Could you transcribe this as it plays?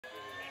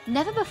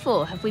Never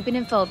before have we been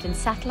involved in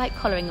satellite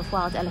collaring of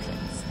wild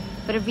elephants,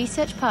 but a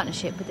research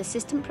partnership with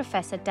Assistant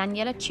Professor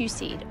Daniella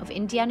Chusyd of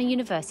Indiana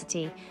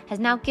University has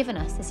now given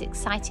us this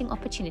exciting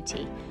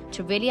opportunity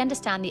to really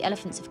understand the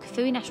elephants of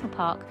Kafue National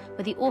Park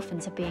where the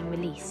orphans are being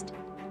released.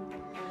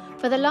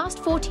 For the last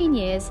 14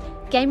 years,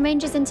 Game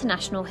Rangers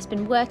International has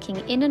been working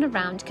in and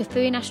around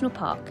Kafue National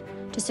Park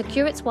to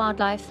secure its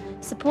wildlife,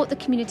 support the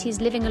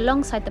communities living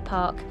alongside the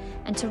park,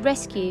 and to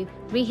rescue,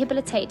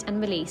 rehabilitate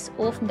and release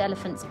orphaned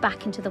elephants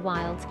back into the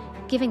wild,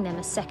 giving them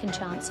a second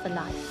chance for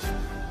life.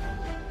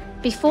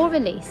 Before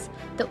release,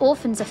 the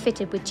orphans are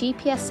fitted with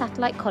GPS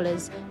satellite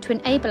collars to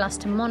enable us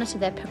to monitor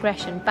their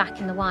progression back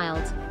in the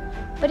wild.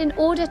 But in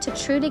order to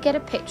truly get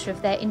a picture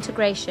of their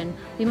integration,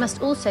 we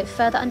must also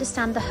further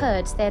understand the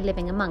herds they are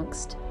living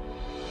amongst.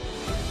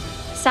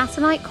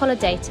 Satellite collar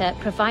data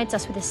provides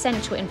us with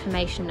essential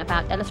information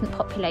about elephant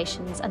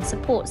populations and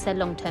supports their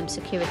long-term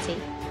security.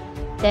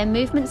 Their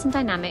movements and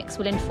dynamics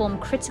will inform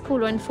critical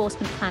law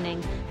enforcement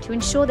planning to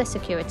ensure their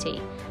security,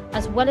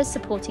 as well as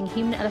supporting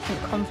human-elephant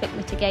conflict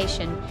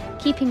mitigation,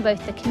 keeping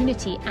both the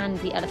community and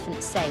the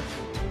elephants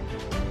safe.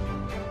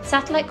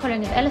 Satellite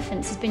collaring of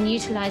elephants has been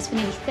utilised for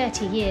nearly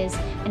 30 years,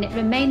 and it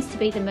remains to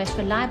be the most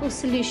reliable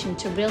solution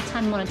to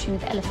real-time monitoring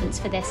of elephants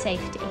for their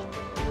safety.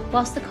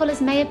 Whilst the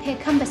collars may appear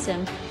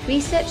cumbersome,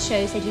 research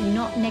shows they do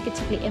not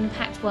negatively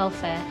impact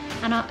welfare,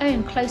 and our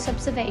own close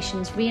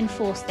observations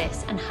reinforce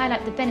this and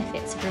highlight the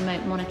benefits of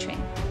remote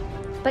monitoring.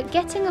 But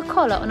getting a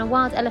collar on a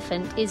wild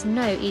elephant is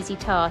no easy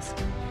task.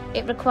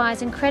 It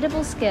requires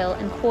incredible skill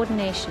and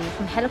coordination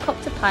from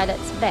helicopter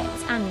pilots,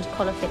 vets and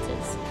collar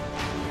fitters.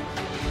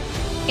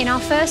 In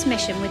our first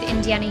mission with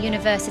Indiana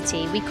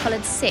University, we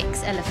collared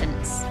 6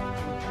 elephants.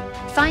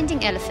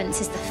 Finding elephants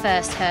is the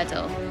first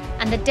hurdle,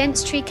 and the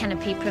dense tree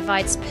canopy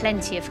provides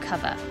plenty of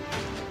cover.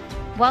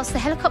 Whilst the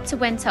helicopter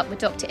went up with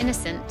Dr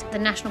Innocent, the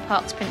National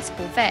Park's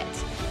principal vet,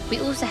 we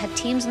also had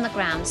teams on the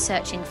ground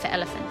searching for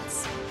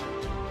elephants.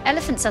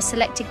 Elephants are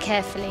selected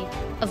carefully,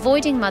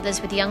 avoiding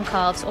mothers with young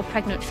calves or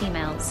pregnant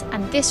females,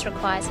 and this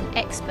requires an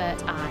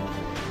expert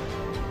eye.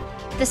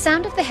 The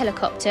sound of the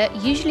helicopter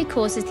usually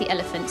causes the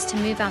elephants to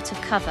move out of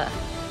cover,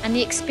 and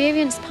the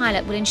experienced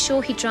pilot will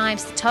ensure he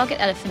drives the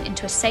target elephant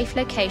into a safe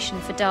location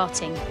for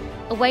darting,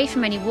 away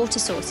from any water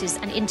sources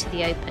and into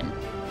the open.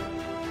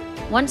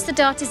 Once the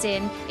dart is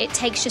in, it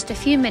takes just a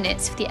few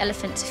minutes for the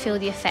elephant to feel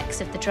the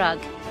effects of the drug,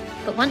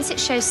 but once it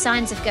shows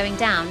signs of going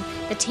down,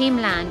 the team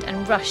land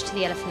and rush to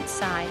the elephant's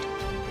side.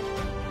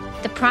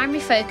 The primary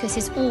focus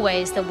is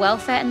always the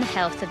welfare and the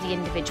health of the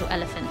individual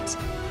elephant.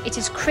 It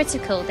is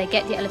critical they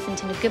get the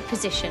elephant in a good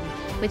position,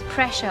 with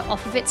pressure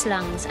off of its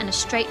lungs and a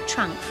straight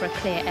trunk for a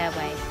clear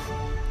airway.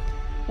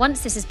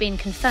 Once this has been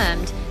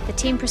confirmed, the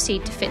team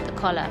proceed to fit the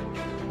collar,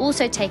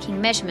 also taking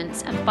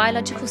measurements and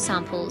biological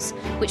samples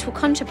which will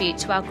contribute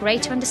to our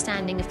greater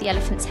understanding of the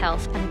elephant's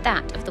health and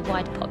that of the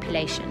wider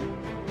population.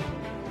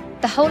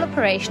 The whole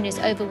operation is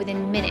over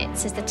within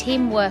minutes as the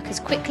team work as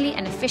quickly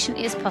and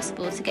efficiently as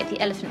possible to get the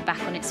elephant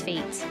back on its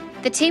feet.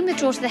 The team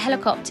withdraw to the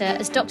helicopter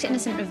as Dr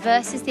Innocent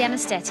reverses the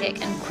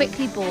anaesthetic and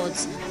quickly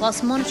boards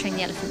whilst monitoring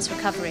the elephant's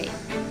recovery.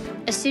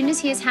 As soon as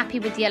he is happy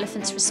with the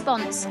elephant's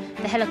response,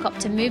 the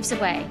helicopter moves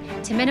away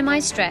to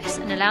minimise stress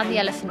and allow the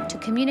elephant to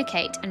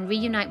communicate and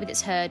reunite with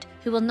its herd,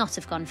 who will not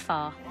have gone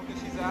far.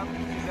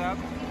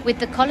 With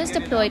the collars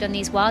deployed on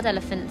these wild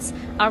elephants,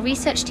 our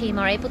research team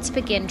are able to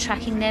begin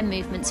tracking their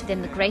movements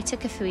within the greater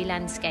Kafue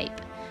landscape,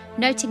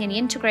 noting any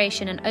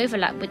integration and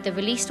overlap with the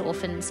released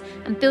orphans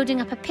and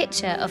building up a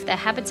picture of their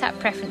habitat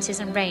preferences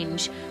and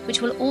range,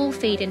 which will all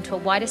feed into a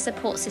wider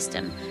support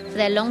system for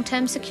their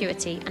long-term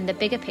security and the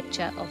bigger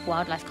picture of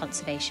wildlife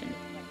conservation.